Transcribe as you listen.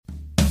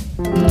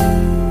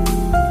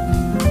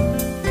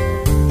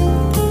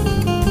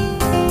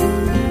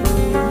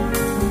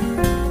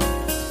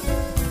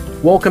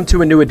Welcome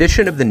to a new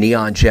edition of the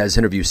Neon Jazz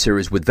Interview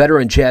Series with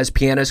veteran jazz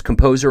pianist,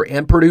 composer,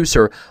 and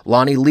producer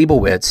Lonnie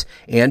Leibowitz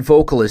and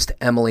vocalist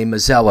Emily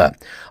Mazella.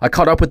 I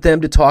caught up with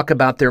them to talk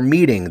about their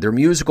meeting, their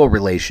musical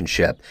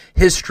relationship,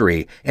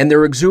 history, and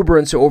their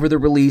exuberance over the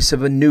release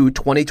of a new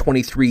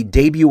 2023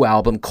 debut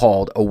album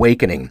called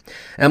Awakening.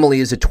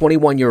 Emily is a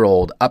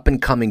 21-year-old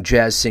up-and-coming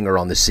jazz singer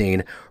on the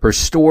scene. Her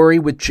story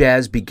with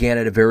jazz began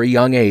at a very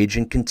young age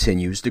and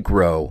continues to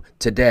grow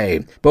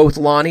today. Both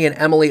Lonnie and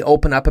Emily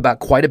open up about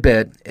quite a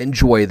bit.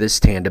 Enjoy this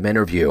tandem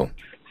interview.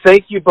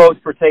 Thank you both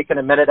for taking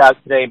a minute out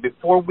today.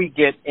 Before we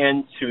get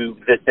into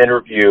this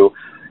interview,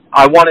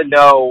 I want to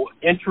know,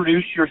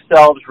 introduce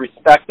yourselves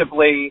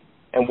respectively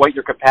and what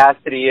your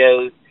capacity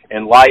is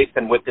in life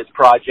and with this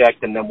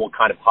project, and then we'll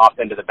kind of hop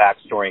into the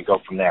backstory and go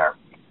from there.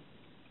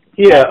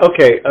 Yeah,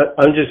 okay.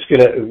 I'm just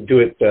going to do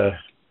it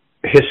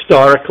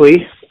historically,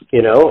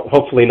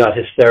 hopefully not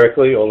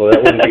hysterically, although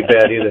that wouldn't be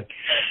bad either.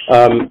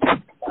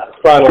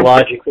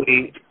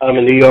 Chronologically, I'm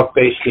a New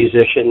York-based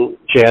musician,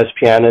 jazz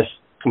pianist,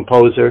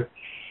 composer.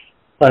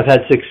 I've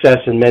had success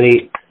in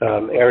many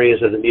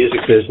areas of the music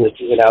business,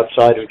 even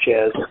outside of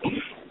jazz.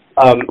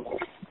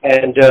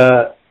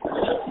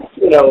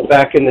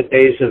 Back in the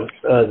days of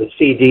the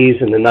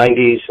CDs in the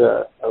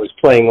 90s, I was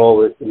playing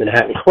all the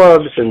Manhattan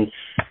clubs and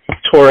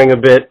touring a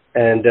bit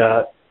and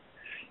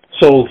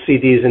sold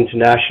CDs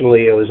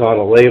internationally. I was on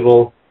a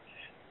label.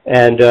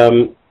 And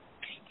it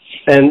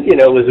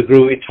was a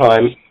groovy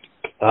time.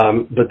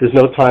 But there's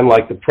no time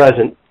like the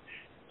present.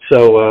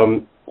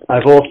 So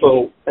I've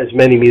also, as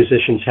many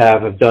musicians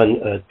have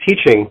done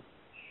teaching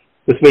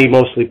with me,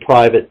 mostly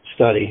private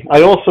study.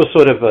 I also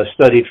sort of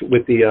studied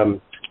with the, I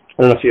don't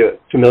know if you're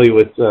familiar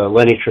with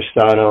Lenny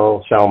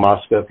Tristano, Sal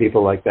Mosca,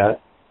 people like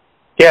that.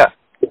 Yeah.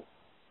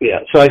 Yeah,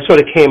 so I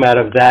sort of came out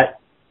of that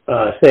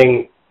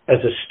thing as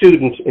a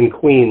student in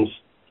Queens,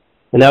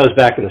 and that was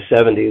back in the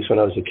 70s when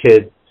I was a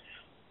kid,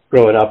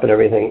 growing up and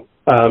everything.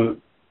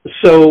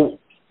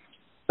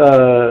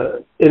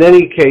 In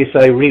any case,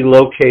 I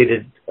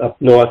relocated up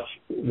north,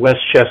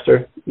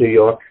 Westchester, New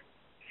York,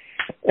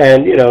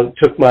 and,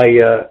 took my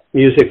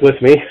music with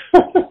me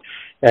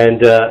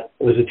and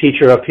was a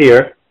teacher up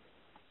here.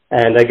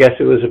 And I guess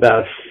it was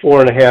about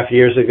 4.5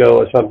 years ago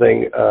or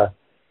something,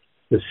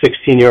 this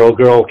 16-year-old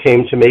girl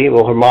came to me.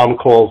 Well, her mom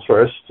called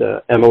first,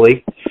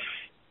 Emily,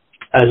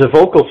 as a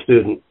vocal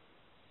student.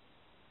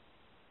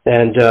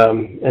 And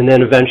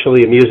then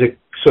eventually a music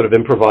sort of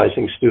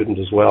improvising student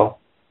as well.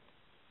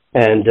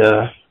 And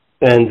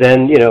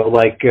then,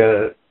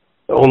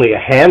 only a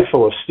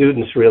handful of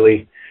students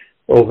really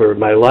over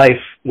my life,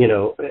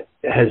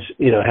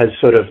 has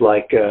sort of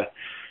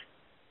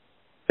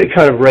it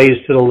kind of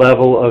raised to the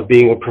level of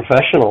being a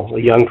professional,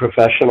 a young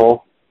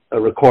professional, a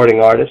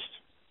recording artist,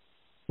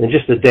 and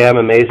just a damn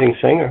amazing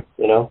singer,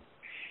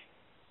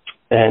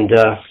 And,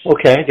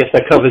 okay, I guess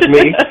that covers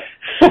me.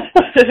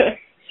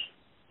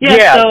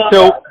 Yeah,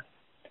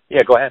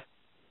 go ahead.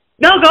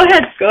 No, go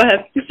ahead.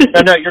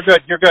 No,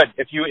 you're good.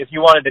 If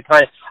you wanted to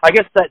kind of, I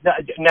guess that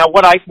now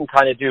what I can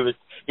kind of do is,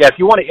 if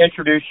you want to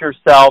introduce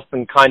yourself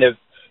and kind of,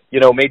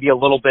 maybe a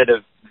little bit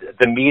of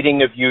the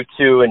meeting of you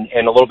two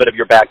and a little bit of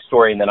your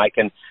backstory, and then I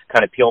can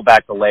kind of peel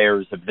back the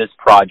layers of this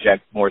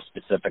project more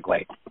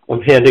specifically.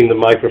 I'm handing the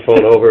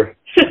microphone over.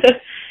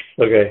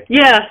 Okay.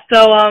 Yeah,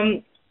 so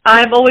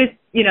I've always,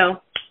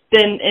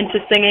 been into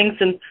singing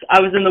since I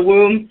was in the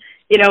womb.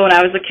 When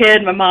I was a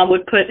kid, my mom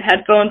would put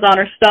headphones on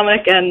her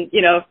stomach, and,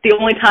 the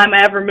only time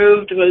I ever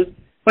moved was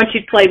when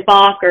she'd play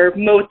Bach or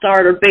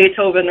Mozart or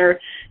Beethoven or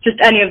just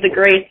any of the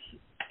greats.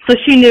 So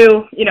she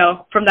knew,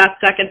 from that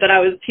second that I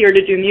was here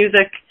to do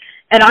music,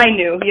 and I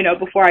knew,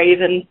 before I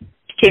even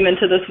came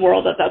into this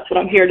world that that's what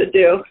I'm here to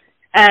do.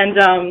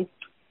 And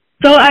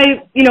so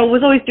I,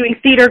 was always doing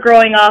theater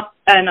growing up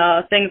and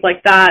things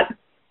like that.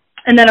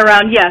 And then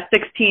around,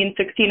 16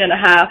 and a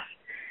half,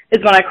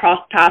 is when I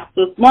crossed paths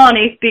with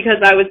Lonnie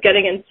because I was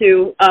getting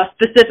into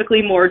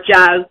specifically more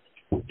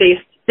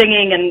jazz-based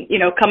singing and,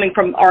 coming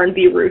from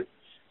R&B roots.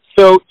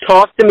 So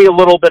talk to me a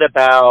little bit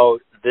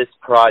about this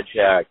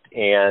project.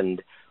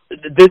 And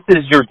this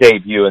is your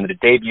debut, and the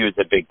debut is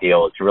a big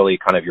deal. It's really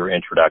kind of your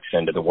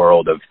introduction to the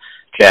world of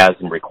jazz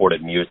and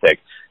recorded music.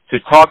 So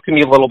talk to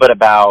me a little bit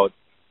about,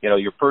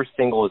 your first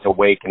single is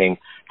Awakening.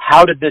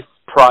 How did this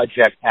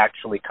project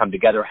actually come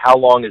together? How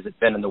long has it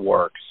been in the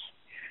works?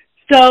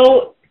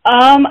 So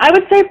I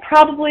would say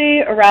probably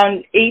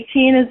around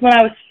 18 is when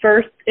I was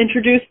first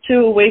introduced to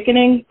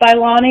Awakening by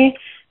Lonnie.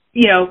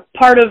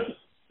 Part of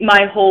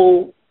my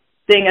whole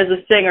thing as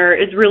a singer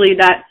is really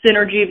that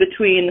synergy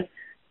between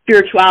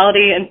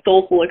spirituality and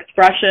soulful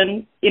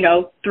expression,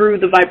 through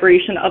the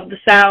vibration of the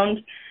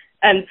sound.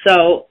 And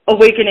so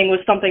Awakening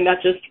was something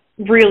that just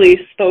really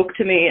spoke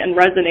to me and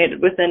resonated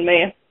within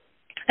me.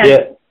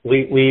 And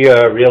we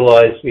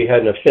realized we had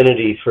an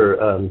affinity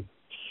for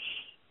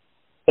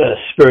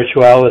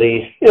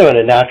spirituality, in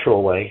a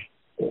natural way,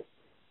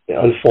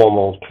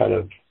 informal kind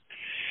of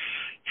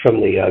from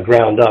the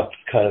ground up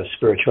kind of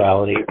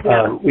spirituality.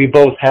 We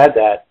both had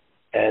that,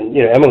 and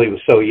Emily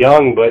was so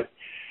young, but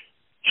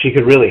she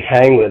could really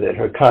hang with it.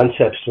 Her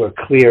concepts were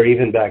clear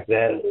even back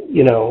then.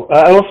 You know,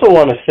 I also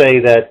want to say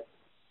that,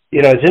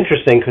 you know, it's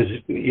interesting because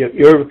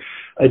you're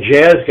a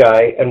jazz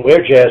guy and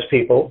we're jazz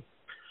people,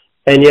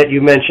 and yet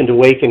you mentioned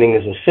Awakening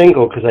as a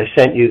single because I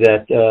sent you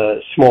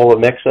that smaller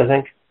mix, I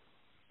think,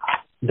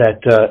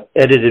 that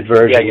edited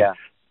version. Yeah.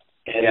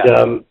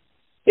 And,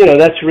 you know,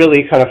 that's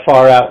really kind of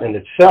far out in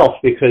itself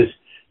because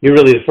you're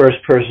really the first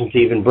person to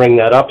even bring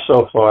that up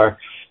so far,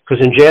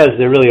 because in jazz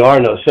there really are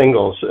no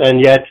singles,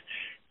 and yet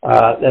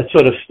that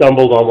sort of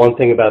stumbled on one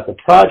thing about the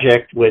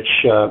project, which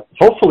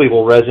hopefully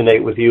will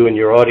resonate with you and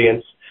your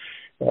audience.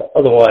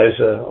 Otherwise,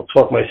 I'll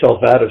talk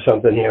myself out of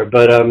something here.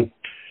 But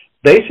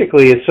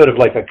basically, it's sort of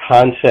like a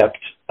concept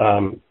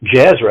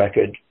jazz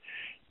record.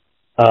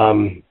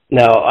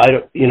 Now,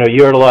 you know,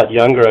 you're a lot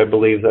younger, I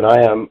believe, than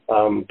I am.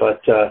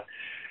 But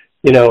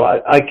you know,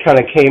 I kind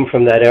of came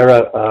from that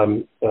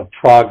era of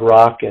prog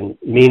rock and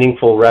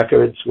meaningful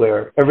records,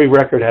 where every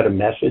record had a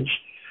message,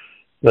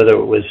 whether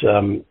it was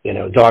you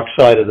know, Dark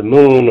Side of the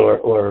Moon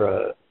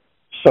or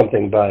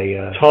something by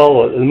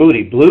Tull. The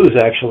Moody Blues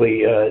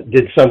actually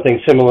did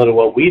something similar to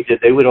what we did.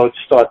 They would always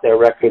start their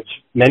records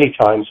many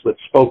times with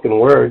spoken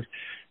word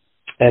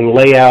and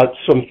lay out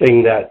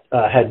something that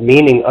had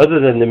meaning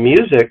other than the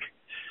music,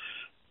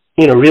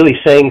 you know, really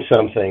saying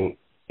something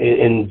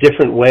in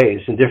different ways,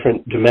 in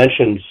different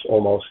dimensions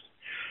almost,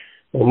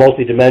 or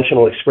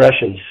multi-dimensional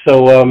expressions.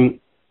 So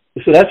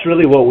so that's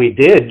really what we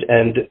did,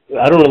 and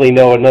I don't really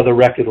know another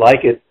record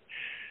like it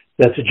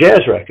that's a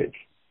jazz record,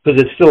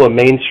 because it's still a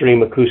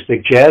mainstream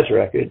acoustic jazz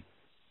record.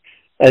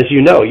 As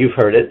you know, you've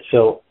heard it.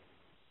 So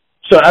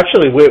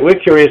actually, we're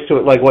curious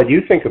to like what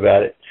you think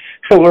about it.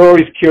 So we're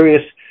always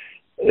curious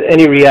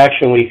any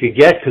reaction we could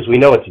get, because we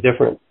know it's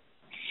different.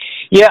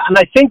 Yeah, and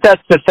I think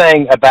that's the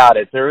thing about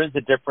it. There is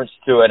a difference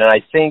to it, and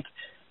I think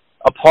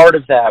a part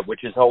of that,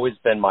 which has always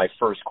been my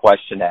first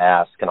question to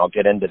ask, and I'll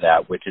get into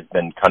that, which has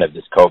been kind of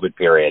this COVID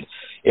period,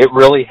 it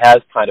really has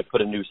kind of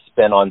put a new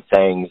spin on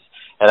things.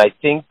 And I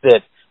think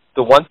that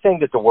the one thing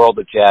that the world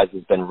of jazz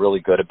has been really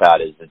good about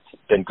is it's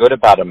been good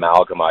about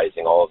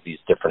amalgamizing all of these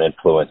different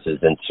influences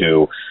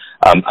into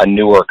a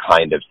newer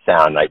kind of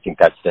sound. And I think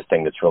that's the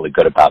thing that's really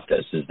good about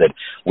this, is that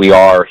we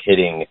are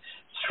hitting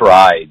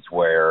strides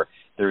where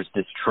there's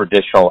this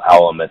traditional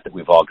element that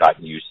we've all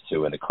gotten used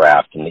to in the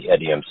craft and the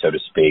idiom, so to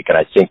speak. And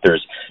I think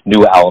there's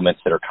new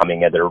elements that are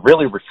coming in that are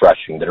really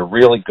refreshing, that are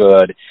really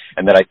good,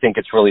 and that I think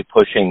it's really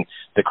pushing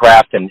the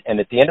craft. And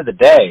at the end of the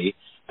day,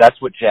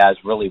 that's what jazz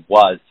really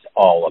was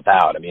all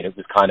about. I mean, it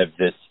was kind of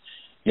this,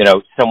 you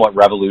know, somewhat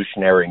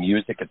revolutionary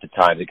music at the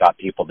time that got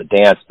people to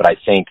dance, but I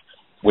think,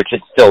 which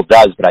it still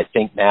does, but I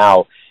think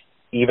now,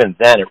 even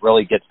then, it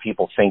really gets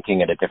people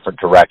thinking in a different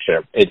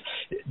direction.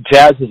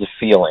 Jazz is a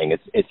feeling.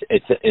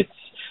 It's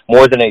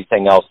more than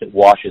anything else, it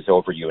washes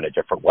over you in a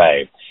different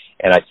way.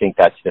 And I think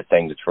that's the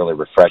thing that's really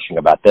refreshing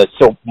about this.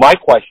 So my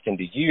question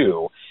to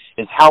you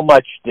is, how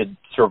much did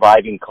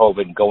surviving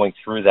COVID and going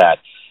through that,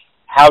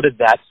 how did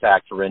that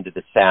factor into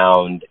the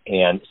sound?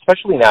 And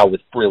especially now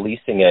with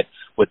releasing it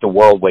with the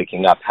world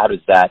waking up, how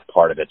does that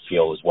part of it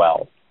feel as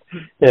well?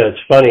 Yeah, it's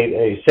funny.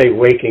 You say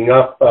waking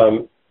up.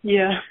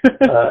 Yeah.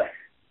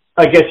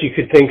 I guess you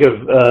could think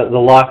of the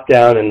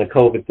lockdown and the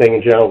COVID thing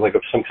in general like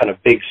of some kind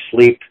of big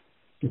sleep.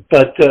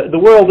 But the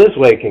world is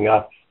waking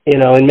up, you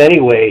know, in many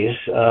ways.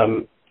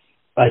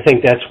 I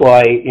think that's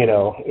why, you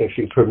know, if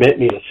you permit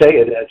me to say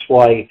it, that's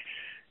why,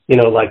 you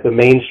know, like the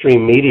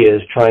mainstream media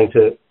is trying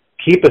to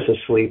keep us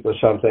asleep or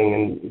something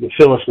and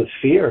fill us with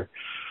fear.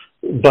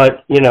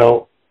 But, you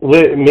know,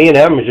 me and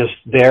Em are just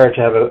there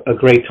to have a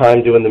great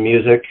time doing the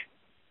music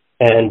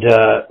and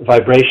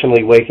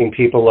vibrationally waking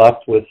people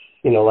up with,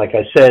 you know, like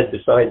I said,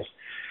 besides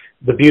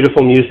the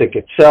beautiful music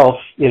itself,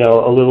 you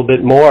know, a little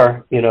bit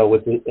more, you know,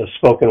 with the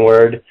spoken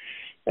word.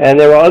 And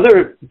there are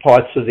other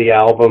parts of the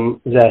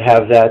album that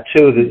have that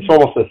too. It's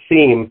almost a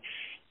theme.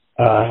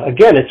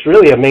 Again, it's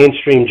really a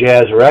mainstream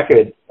jazz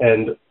record,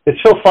 and it's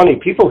so funny.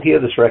 People hear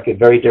this record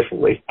very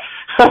differently,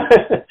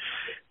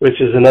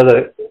 which is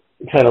another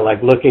kind of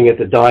like looking at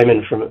the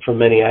diamond from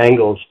many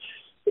angles.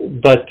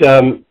 But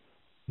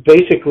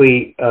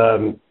basically,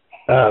 in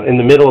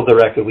the middle of the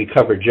record, we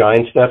covered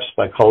Giant Steps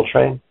by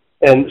Coltrane.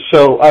 And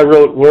so I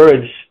wrote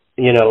words,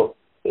 you know,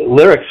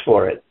 lyrics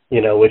for it,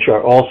 you know, which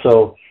are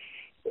also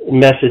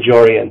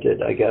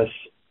message-oriented, I guess.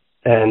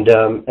 And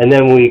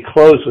then we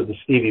close with the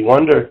Stevie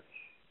Wonder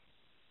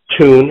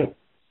tune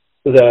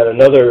that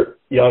another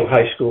young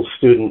high school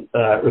student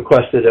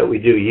requested that we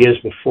do years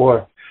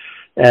before.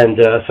 And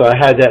so I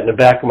had that in the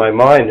back of my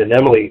mind, and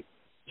Emily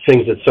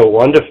sings it so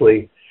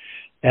wonderfully.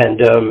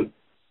 And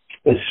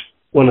it's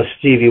one of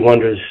Stevie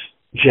Wonder's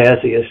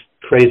jazziest,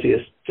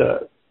 craziest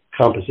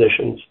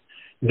compositions,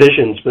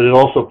 visions, but it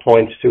also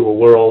points to a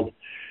world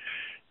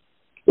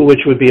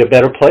which would be a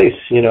better place,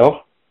 you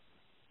know,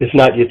 if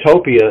not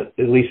utopia,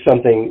 at least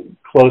something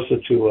closer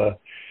to a,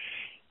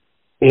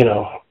 you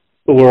know,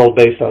 a world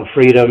based on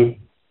freedom,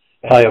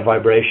 higher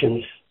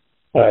vibrations.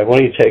 All right, why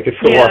don't you take it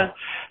for a while?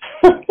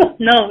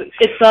 No,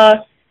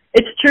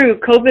 it's true.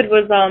 COVID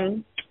was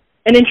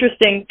an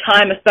interesting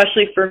time,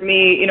 especially for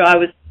me. You know, I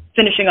was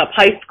finishing up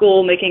high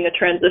school, making a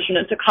transition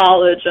into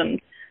college. And,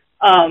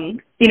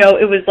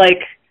 it was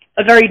like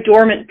a very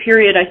dormant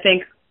period, I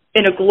think,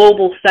 in a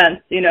global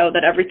sense,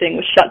 that everything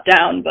was shut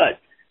down. But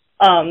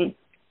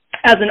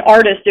as an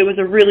artist, it was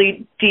a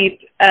really deep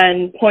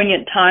and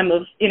poignant time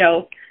of,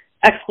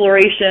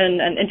 exploration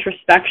and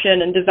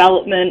introspection and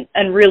development,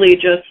 and really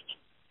just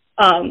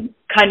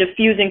kind of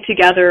fusing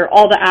together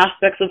all the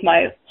aspects of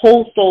my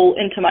whole soul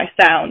into my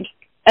sound.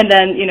 And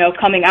then,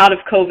 coming out of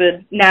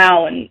COVID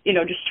now and,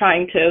 just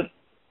trying to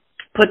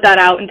put that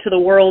out into the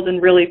world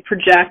and really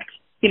project,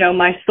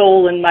 my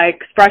soul and my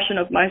expression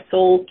of my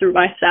soul through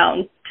my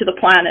sound to the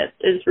planet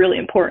is really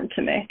important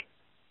to me.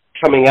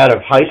 Coming out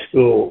of high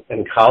school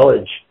and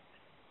college,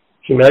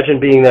 can you imagine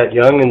being that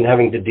young and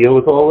having to deal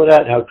with all of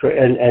that?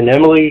 And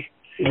Emily,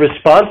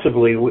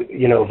 responsibly,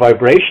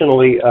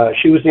 vibrationally,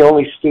 she was the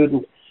only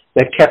student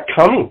that kept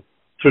coming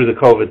through the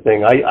COVID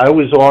thing. I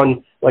was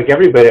on, like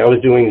everybody, I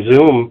was doing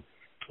Zoom,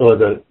 or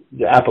the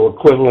Apple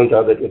equivalent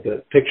of it with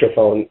the picture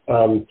phone.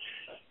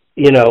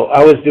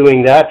 I was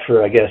doing that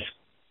for, I guess,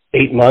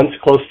 8 months,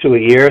 close to a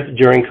year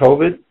during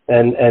COVID,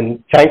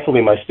 and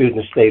thankfully my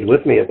students stayed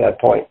with me at that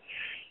point.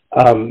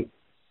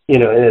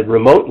 In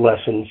remote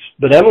lessons.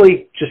 But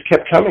Emily just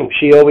kept coming.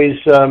 She always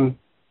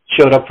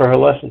showed up for her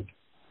lesson.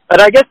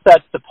 And I guess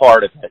that's the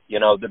part of it.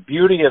 The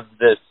beauty of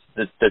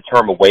the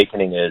term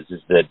awakening is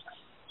that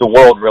the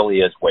world really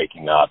is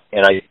waking up.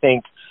 And I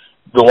think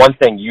the one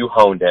thing you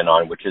honed in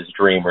on, which is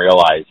dream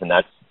realize, and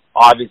that's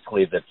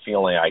obviously the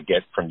feeling I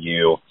get from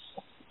you,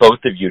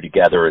 both of you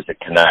together, is a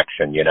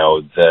connection.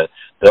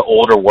 The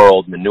older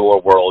world and the newer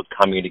world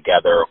coming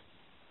together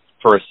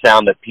for a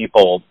sound that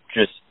people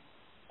just,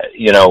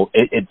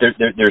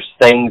 there's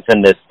things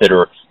in this that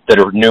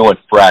are new and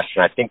fresh,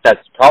 and I think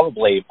that's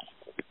probably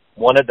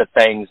one of the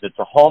things that's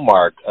a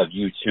hallmark of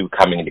you two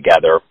coming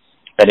together.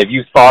 And have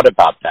you thought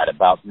about that,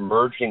 about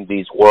merging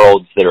these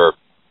worlds that are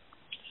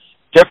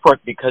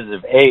different because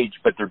of age,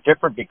 but they're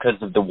different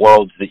because of the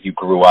worlds that you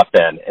grew up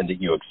in and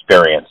that you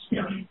experienced?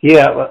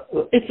 Yeah,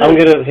 I'm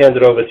going to hand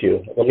it over to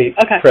you. Let me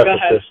preface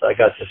this. I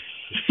got this.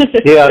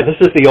 Yeah, this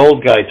is the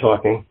old guy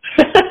talking.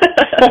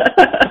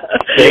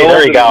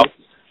 There you go.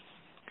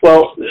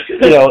 Well,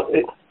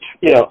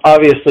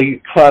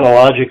 obviously,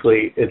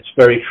 chronologically, it's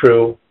very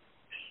true.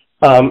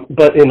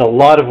 But in a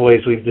lot of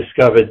ways, we've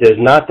discovered there's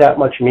not that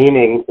much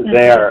meaning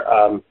there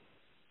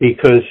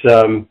because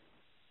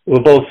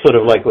we're both sort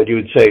of like what you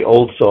would say,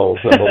 old souls,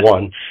 number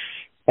one.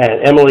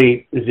 And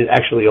Emily is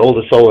actually the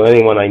oldest soul of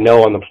anyone I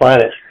know on the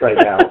planet right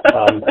now.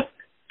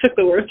 Took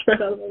the words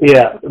right out of my mouth.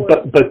 Yeah,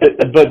 but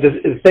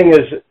the thing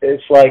is,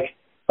 it's like,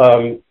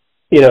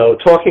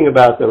 talking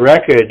about the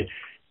record,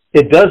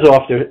 it does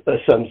offer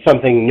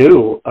something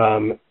new.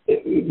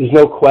 There's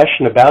no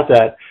question about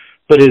that.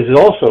 But it is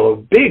also a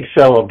big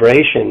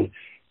celebration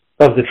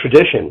of the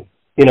tradition.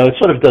 It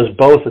sort of does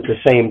both at the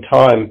same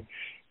time.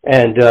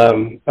 And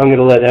I'm going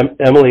to let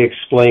Emily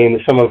explain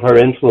some of her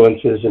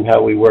influences and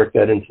how we work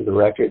that into the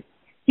record.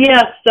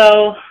 Yeah,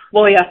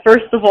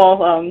 first of all,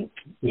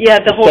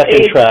 the whole second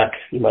age track,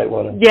 you might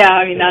want to. Yeah,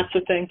 I mean, that's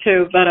the thing,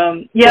 too. But,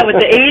 with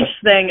the age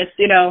thing,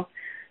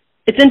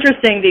 it's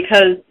interesting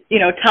because,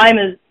 time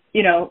is,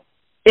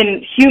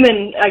 in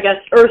human, I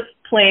guess, Earth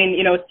plane,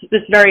 it's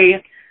this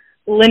very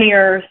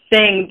linear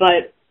thing,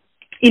 but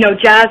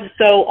jazz is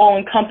so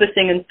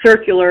all-encompassing and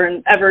circular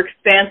and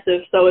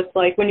ever-expansive, so it's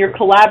like when you're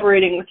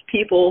collaborating with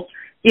people,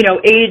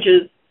 age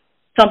is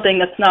something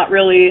that's not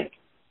really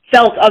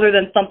felt other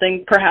than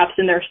something perhaps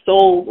in their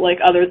soul, like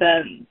other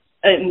than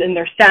in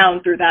their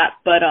sound through that.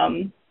 But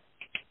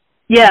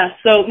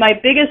so my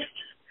biggest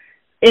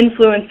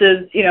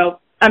influences,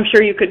 I'm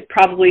sure you could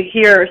probably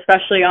hear,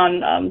 especially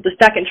on the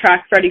second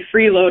track, Freddie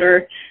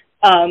Freeloader,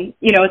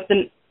 it's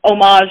an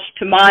homage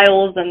to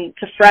Miles and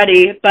to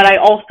Freddie, but I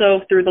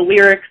also, through the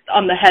lyrics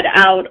on the Head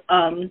Out,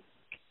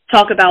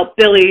 talk about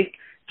Billie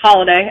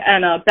Holiday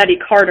and Betty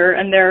Carter,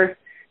 and they're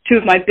two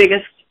of my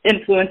biggest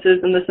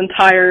influences in this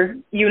entire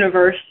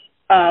universe.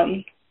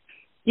 I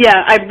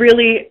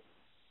really,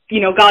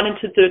 got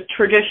into the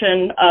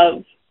tradition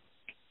of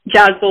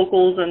jazz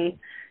vocals and,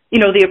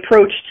 the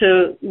approach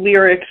to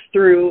lyrics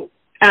through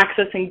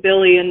accessing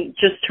Billie and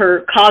just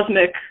her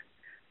cosmic,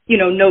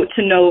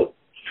 note-to-note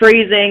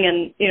phrasing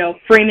and,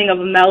 framing of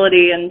a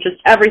melody and just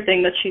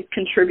everything that she's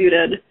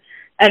contributed.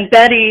 And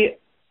Betty,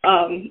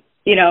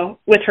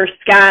 with her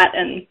scat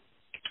and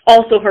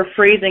also her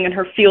phrasing and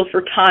her feel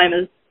for time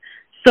is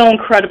so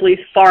incredibly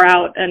far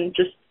out and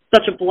just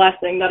such a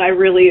blessing that I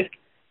really,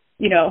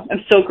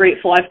 am so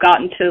grateful I've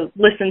gotten to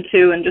listen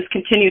to and just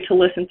continue to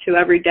listen to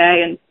every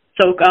day and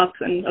soak up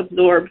and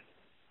absorb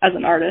as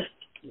an artist.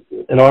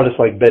 An artist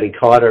like Betty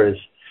Carter is,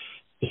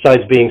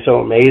 besides being so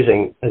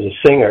amazing as a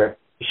singer,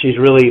 she's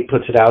really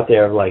puts it out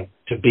there, like,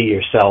 to be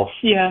yourself.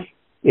 Yeah.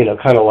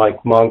 Kind of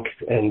like Monk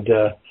and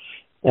a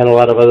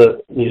lot of other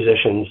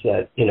musicians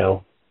that,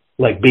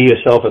 like, be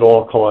yourself at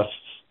all costs.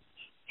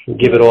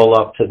 Give it all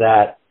up to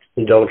that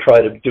and don't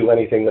try to do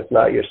anything that's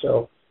not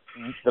yourself.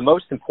 The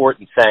most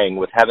important thing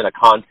with having a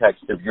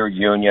context of your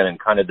union and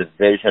kind of the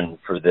vision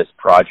for this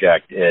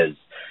project is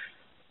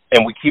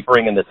and we keep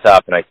bringing this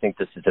up, and I think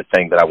this is the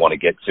thing that I want to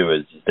get to,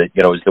 is that,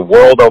 you know, as the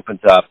world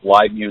opens up,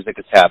 live music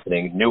is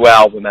happening, new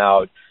album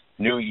out,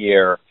 new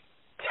year.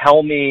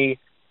 Tell me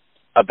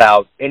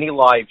about any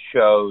live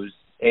shows,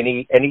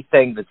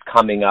 anything that's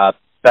coming up,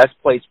 best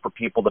place for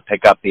people to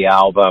pick up the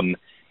album,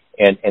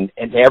 and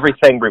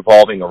everything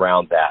revolving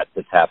around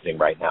that's happening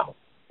right now.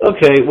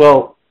 Okay,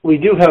 well, we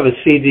do have a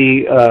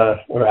CD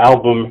or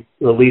album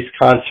release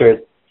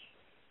concert,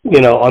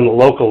 you know, on the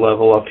local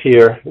level up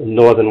here in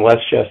northern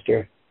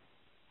Westchester,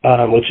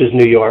 which is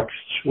New York,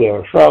 where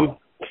we're from.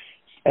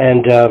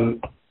 And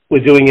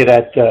we're doing it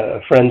at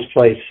a friend's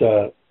place.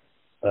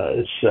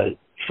 It's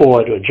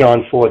Ford, or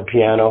John Ford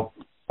Piano.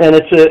 And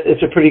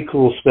it's a pretty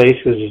cool space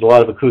because there's a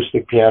lot of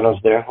acoustic pianos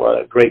there, a lot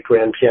of great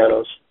grand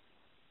pianos.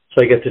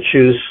 So I get to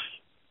choose,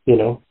 you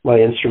know, my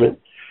instrument.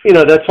 You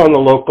know, that's on the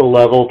local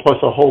level, plus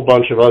a whole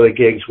bunch of other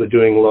gigs we're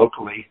doing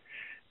locally.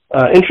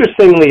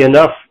 Interestingly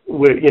enough,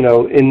 we're, you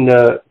know, in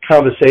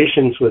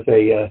conversations with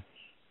a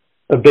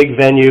big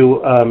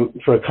venue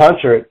for a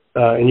concert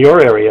in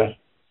your area.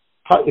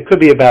 It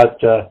could be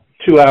about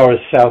 2 hours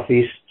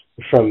southeast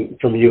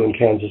from you in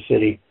Kansas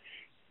City.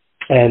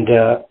 And,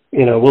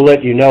 you know, we'll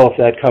let you know if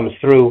that comes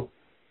through.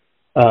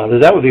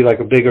 That would be like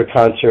a bigger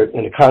concert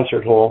in a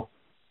concert hall,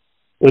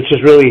 which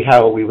is really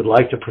how we would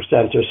like to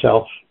present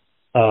ourselves.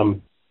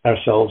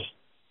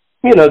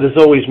 You know, there's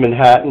always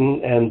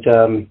Manhattan, and,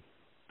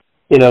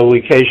 you know, we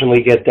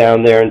occasionally get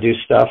down there and do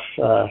stuff,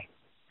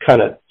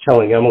 kind of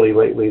telling Emily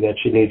lately that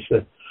she needs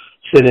to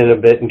sit in a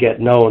bit and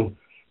get known,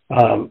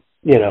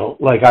 you know,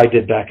 like I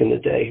did back in the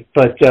day.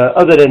 But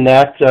other than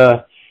that,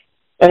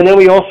 and then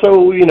we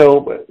also, you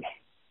know,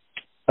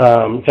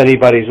 if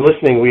anybody's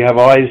listening, we have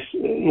eyes,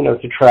 you know,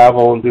 to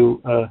travel and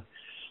do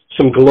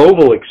some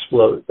global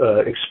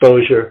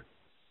exposure,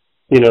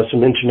 you know,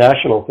 some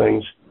international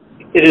things.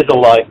 It is a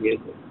live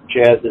music.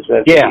 Jazz is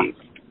meant to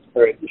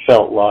be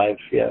felt live,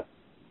 yeah.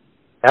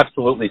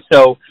 Absolutely.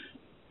 So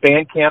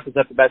Bandcamp, is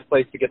that the best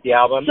place to get the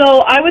album? So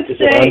I would say...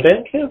 Is it on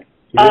Bandcamp?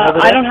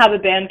 I don't have a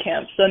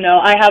Bandcamp, so no.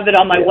 I have it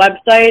on my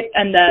website,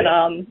 and then,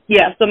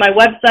 so my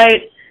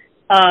website,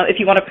 if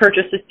you want to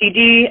purchase a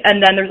CD,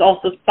 and then there's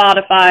also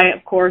Spotify,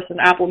 of course, and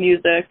Apple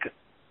Music,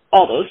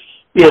 all those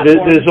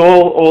platforms. There's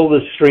all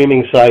the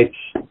streaming sites,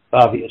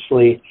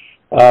 obviously,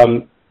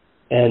 and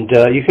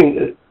you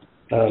can,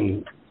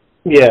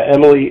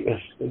 Emily,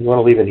 you want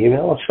to leave an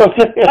email or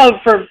something?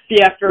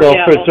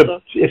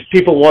 If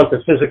people want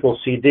the physical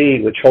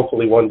CD, which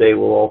hopefully one day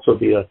will also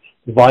be a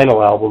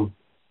vinyl album,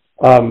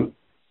 and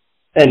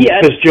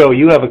because Joe,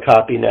 you have a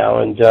copy now,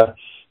 and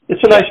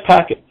it's a nice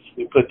package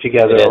we put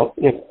together,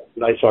 you know,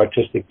 nice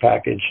artistic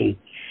package, and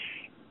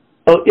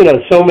you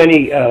know, so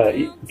many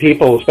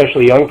people,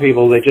 especially young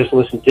people, they just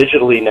listen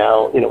digitally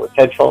now, you know, with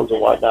headphones and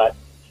whatnot,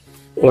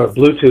 or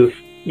Bluetooth.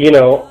 You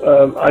know,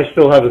 I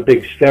still have a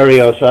big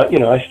stereo, so, you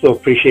know, I still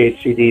appreciate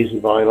CDs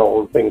and vinyl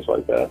and things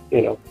like that,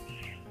 you know.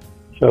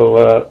 So,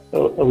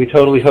 are we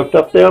totally hooked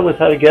up there with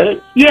how to get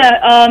it?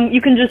 Yeah,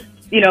 you can just,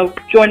 you know,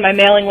 join my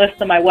mailing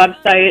list on my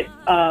website,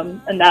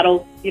 and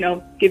that'll, you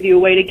know, give you a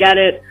way to get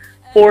it.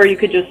 Or you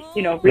could just,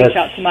 you know, reach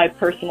out to my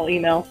personal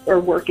email, or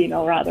work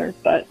email, rather.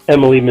 But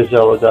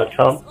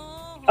EmilyMazella.com?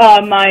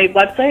 My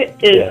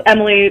website is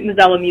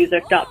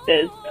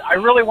EmilyMazellaMusic.biz. I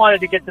really wanted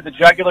to get to the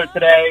jugular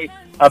today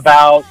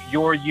about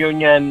your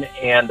union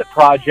and the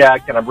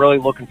project, and I'm really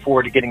looking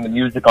forward to getting the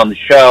music on the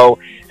show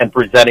and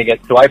presenting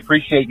it. So I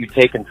appreciate you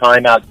taking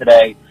time out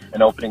today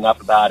and opening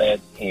up about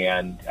it,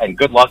 and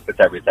good luck with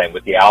everything,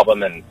 with the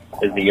album, and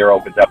as the year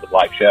opens up with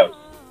live shows.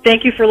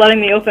 Thank you for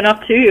letting me open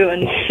up to you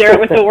and share it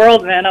with the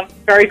world, man. I'm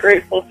very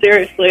grateful,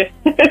 seriously.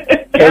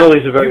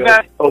 Emily's a very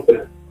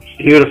open.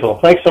 Beautiful.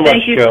 Thanks so much,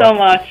 Thank you Joe. so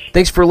much.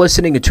 Thanks for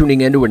listening and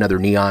tuning in to another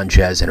Neon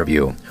Jazz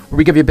interview, where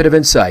we give you a bit of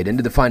insight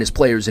into the finest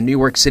players in New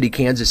York City,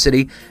 Kansas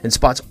City, and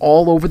spots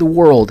all over the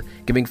world,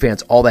 giving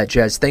fans all that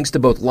jazz. Thanks to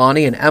both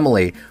Lonnie and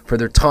Emily for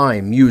their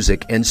time,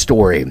 music, and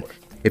story.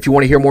 If you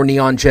want to hear more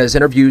Neon Jazz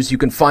interviews, you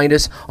can find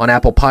us on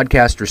Apple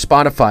Podcast or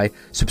Spotify.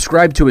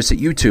 Subscribe to us at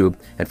YouTube.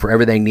 And for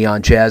everything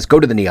Neon Jazz, go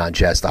to the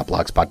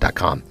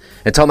neonjazz.blogspot.com.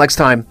 Until next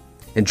time,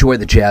 enjoy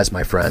the jazz,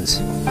 my friends.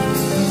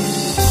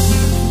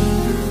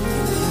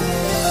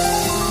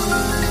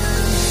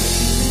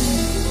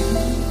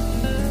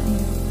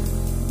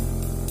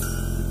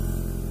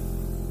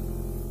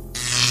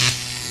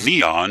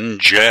 Neon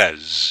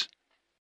Jazz.